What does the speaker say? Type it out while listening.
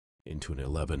In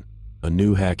 2011, a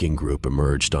new hacking group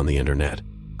emerged on the internet,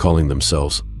 calling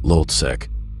themselves LulzSec.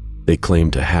 They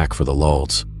claimed to hack for the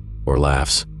lulz, or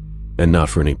laughs, and not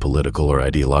for any political or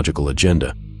ideological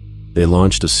agenda. They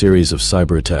launched a series of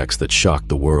cyberattacks that shocked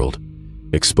the world,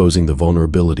 exposing the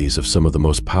vulnerabilities of some of the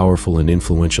most powerful and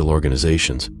influential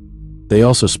organizations. They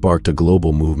also sparked a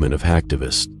global movement of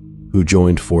hacktivists who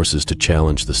joined forces to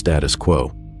challenge the status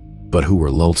quo. But who were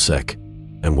LulzSec,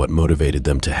 and what motivated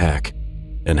them to hack?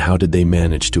 And how did they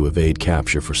manage to evade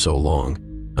capture for so long,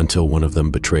 until one of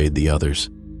them betrayed the others?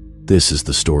 This is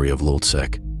the story of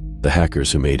LulzSec, the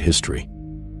hackers who made history.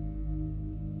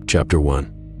 Chapter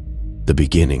 1. The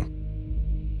Beginning.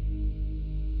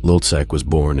 LulzSec was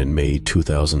born in May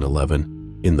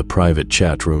 2011 in the private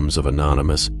chat rooms of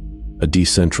Anonymous, a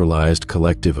decentralized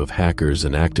collective of hackers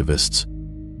and activists.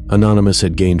 Anonymous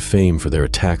had gained fame for their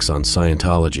attacks on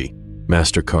Scientology,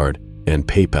 MasterCard, and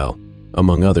PayPal,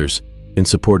 among others, in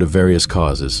support of various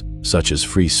causes such as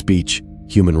free speech,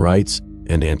 human rights,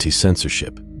 and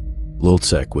anti-censorship.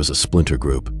 LulzSec was a splinter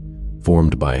group,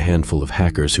 formed by a handful of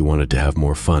hackers who wanted to have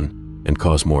more fun and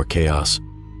cause more chaos.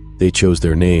 They chose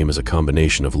their name as a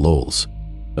combination of lulz,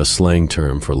 a slang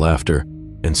term for laughter,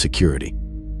 and security,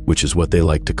 which is what they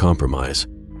like to compromise.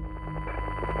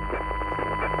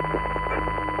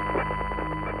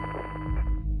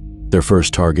 Their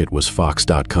first target was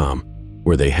Fox.com,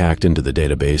 where they hacked into the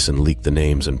database and leaked the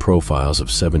names and profiles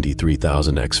of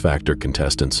 73,000 X Factor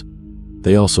contestants.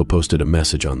 They also posted a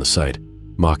message on the site,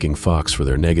 mocking Fox for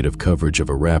their negative coverage of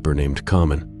a rapper named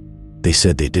Common. They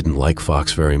said they didn't like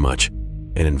Fox very much,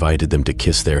 and invited them to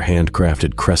kiss their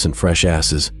handcrafted crescent fresh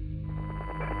asses.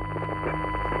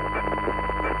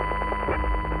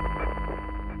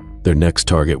 Their next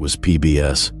target was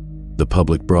PBS, the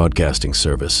public broadcasting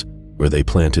service, where they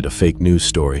planted a fake news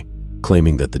story,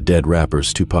 claiming that the dead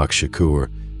rappers Tupac Shakur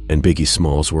and Biggie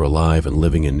Smalls were alive and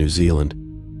living in New Zealand.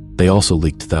 They also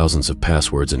leaked thousands of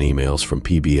passwords and emails from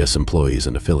PBS employees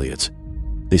and affiliates.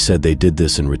 They said they did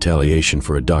this in retaliation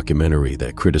for a documentary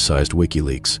that criticized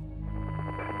WikiLeaks.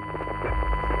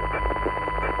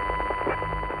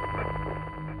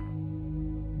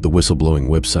 The whistleblowing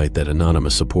website that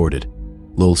Anonymous supported,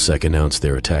 LulzSec announced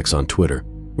their attacks on Twitter,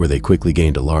 where they quickly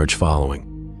gained a large following.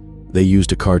 They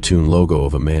used a cartoon logo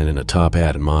of a man in a top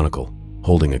hat and monocle,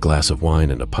 holding a glass of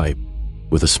wine and a pipe,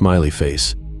 with a smiley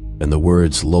face, and the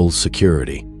words "Lulz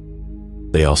Security."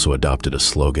 They also adopted a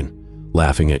slogan,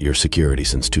 "Laughing at your security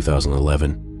since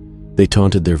 2011. They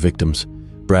taunted their victims,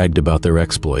 bragged about their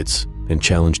exploits, and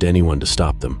challenged anyone to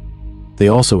stop them. They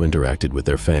also interacted with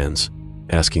their fans,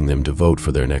 asking them to vote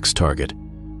for their next target,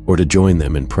 or to join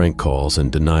them in prank calls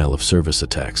and denial of service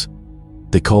attacks.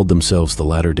 They called themselves the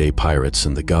latter-day pirates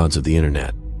and the gods of the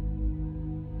internet.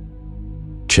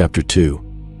 Chapter 2.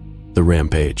 The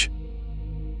Rampage.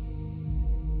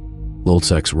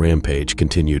 LulzSec's rampage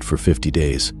continued for 50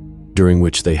 days, during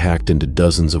which they hacked into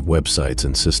dozens of websites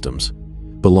and systems,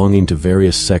 belonging to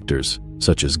various sectors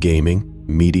such as gaming,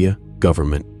 media,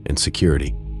 government, and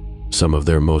security. Some of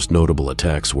their most notable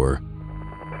attacks were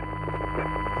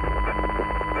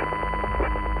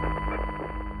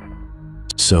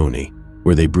Sony,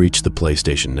 where they breached the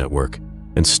PlayStation network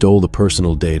and stole the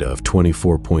personal data of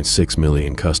 24.6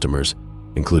 million customers,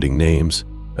 including names,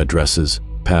 addresses,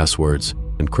 passwords,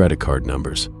 and credit card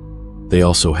numbers. They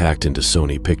also hacked into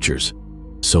Sony Pictures,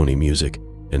 Sony Music,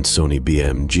 and Sony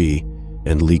BMG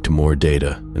and leaked more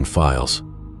data and files.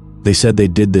 They said they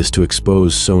did this to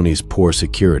expose Sony's poor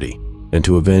security and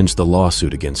to avenge the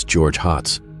lawsuit against George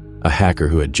Hotz, a hacker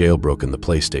who had jailbroken the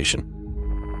PlayStation.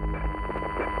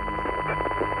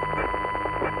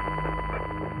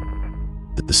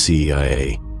 The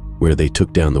CIA, where they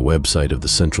took down the website of the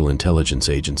Central Intelligence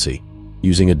Agency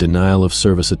using a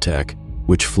denial-of-service attack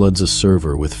which floods a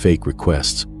server with fake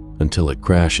requests until it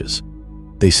crashes.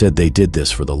 They said they did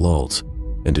this for the lulz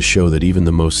and to show that even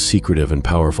the most secretive and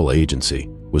powerful agency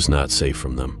was not safe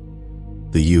from them.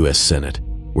 The U.S. Senate,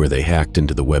 where they hacked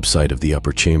into the website of the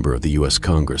upper chamber of the U.S.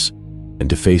 Congress and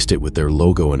defaced it with their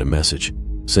logo and a message,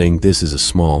 saying this is a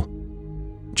small,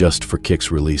 just for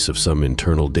kicks release of some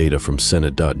internal data from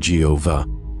Senate.gov.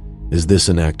 Is this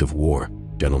an act of war,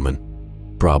 gentlemen?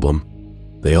 Problem.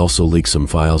 They also leaked some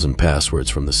files and passwords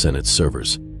from the Senate's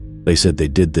servers. They said they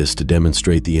did this to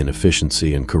demonstrate the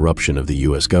inefficiency and corruption of the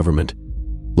U.S. government.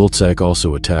 LulzSec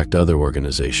also attacked other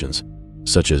organizations,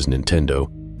 such as Nintendo,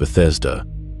 Bethesda,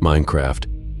 Minecraft,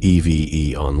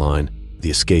 EVE Online,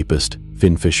 The Escapist,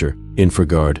 Finfisher,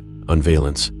 Infraguard,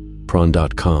 Unvalence,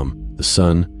 Prawn.com, The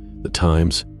Sun, The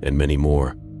Times, and many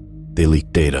more. They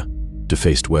leaked data,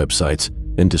 defaced websites,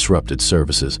 and disrupted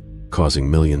services, causing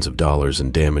millions of dollars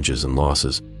in damages and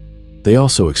losses. They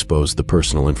also exposed the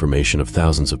personal information of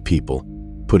thousands of people,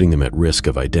 putting them at risk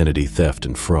of identity theft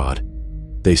and fraud.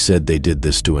 They said they did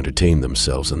this to entertain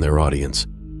themselves and their audience,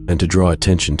 and to draw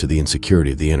attention to the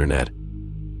insecurity of the internet.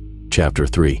 Chapter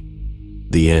 3.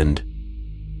 The End.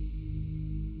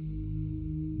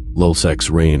 LulzSec's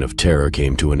reign of terror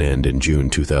came to an end in June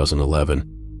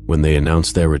 2011, when they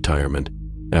announced their retirement.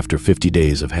 After 50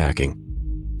 days of hacking,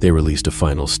 they released a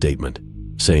final statement,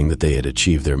 saying that they had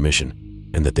achieved their mission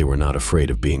and that they were not afraid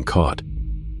of being caught.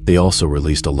 They also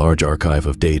released a large archive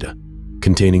of data,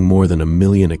 containing more than 1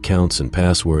 million accounts and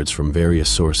passwords from various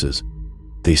sources.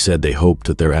 They said they hoped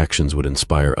that their actions would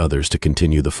inspire others to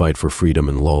continue the fight for freedom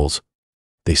and lulz.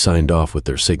 They signed off with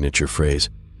their signature phrase,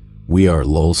 "We are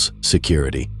Lulz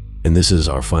Security, and this is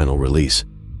our final release,"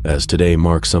 as today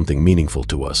marks something meaningful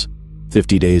to us.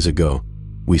 50 days ago,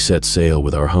 we set sail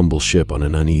with our humble ship on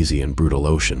an uneasy and brutal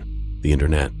ocean, the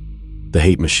internet. The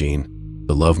hate machine,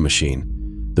 the love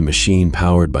machine, the machine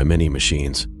powered by many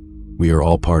machines. We are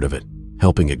all part of it,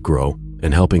 helping it grow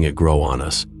and helping it grow on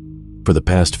us. For the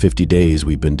past 50 days,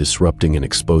 we've been disrupting and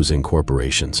exposing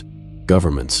corporations,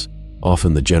 governments,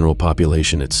 often the general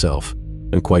population itself,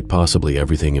 and quite possibly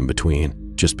everything in between,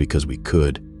 just because we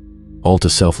could. All to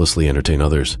selflessly entertain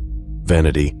others.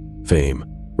 Vanity, fame,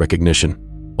 recognition,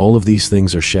 all of these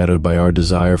things are shadowed by our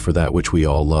desire for that which we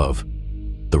all love.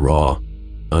 The raw,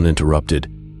 uninterrupted,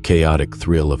 chaotic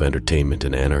thrill of entertainment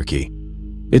and anarchy.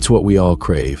 It's what we all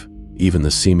crave, even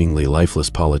the seemingly lifeless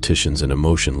politicians and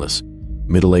emotionless,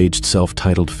 middle-aged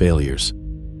self-titled failures.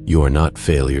 You are not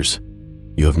failures.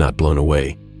 You have not blown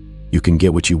away. You can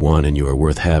get what you want and you are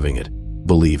worth having it.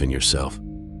 Believe in yourself.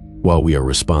 While we are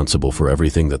responsible for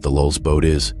everything that the Lulz boat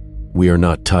is, we are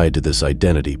not tied to this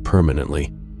identity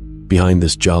permanently. Behind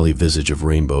this jolly visage of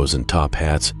rainbows and top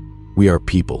hats, we are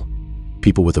people.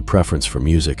 People with a preference for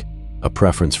music, a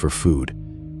preference for food.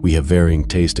 We have varying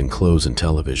taste in clothes and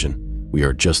television. We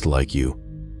are just like you.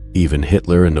 Even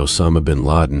Hitler and Osama bin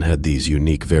Laden had these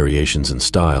unique variations in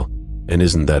style, and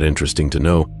isn't that interesting to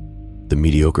know? The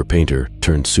mediocre painter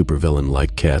turned supervillain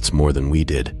like cats more than we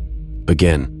did.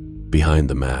 Again, behind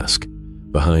the mask,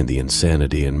 behind the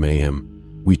insanity and mayhem,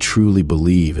 we truly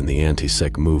believe in the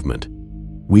anti-sec movement.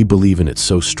 We believe in it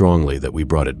so strongly that we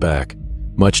brought it back,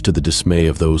 much to the dismay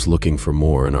of those looking for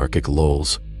more anarchic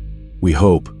lulz. We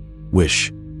hope,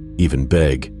 wish, even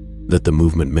beg, that the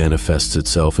movement manifests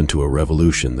itself into a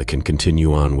revolution that can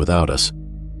continue on without us.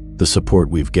 The support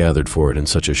we've gathered for it in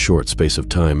such a short space of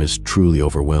time is truly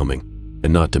overwhelming,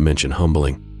 and not to mention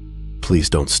humbling. Please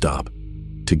don't stop.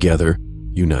 Together,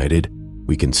 united,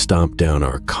 we can stomp down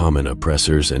our common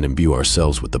oppressors and imbue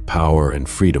ourselves with the power and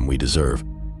freedom we deserve.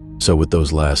 So with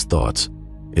those last thoughts,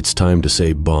 it's time to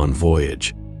say bon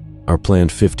voyage. Our planned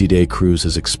 50-day cruise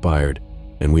has expired,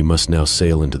 and we must now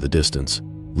sail into the distance,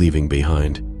 leaving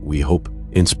behind, we hope,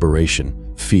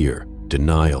 inspiration, fear,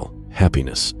 denial,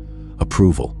 happiness,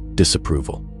 approval,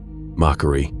 disapproval,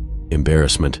 mockery,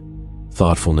 embarrassment,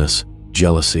 thoughtfulness,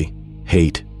 jealousy,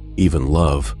 hate, even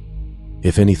love.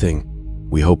 If anything,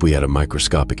 we hope we had a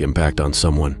microscopic impact on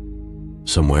someone,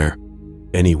 somewhere,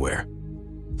 anywhere.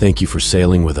 Thank you for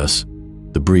sailing with us.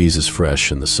 The breeze is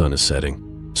fresh and the sun is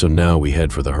setting, so now we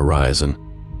head for the horizon.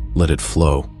 Let it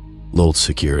flow. Lulz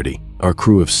Security, our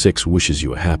crew of 6 wishes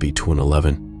you a happy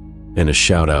 2011, and a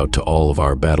shout out to all of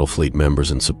our battle fleet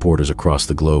members and supporters across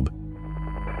the globe.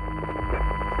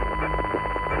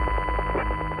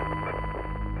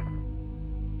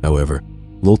 However,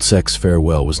 LulzSec's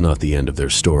farewell was not the end of their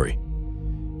story.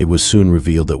 It was soon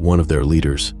revealed that one of their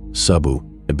leaders, Sabu,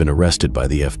 had been arrested by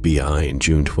the FBI in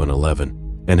June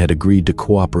 2011 and had agreed to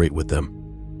cooperate with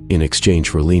them in exchange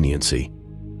for leniency.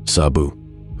 Sabu,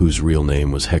 whose real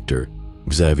name was Hector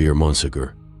Xavier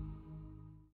Monsegur,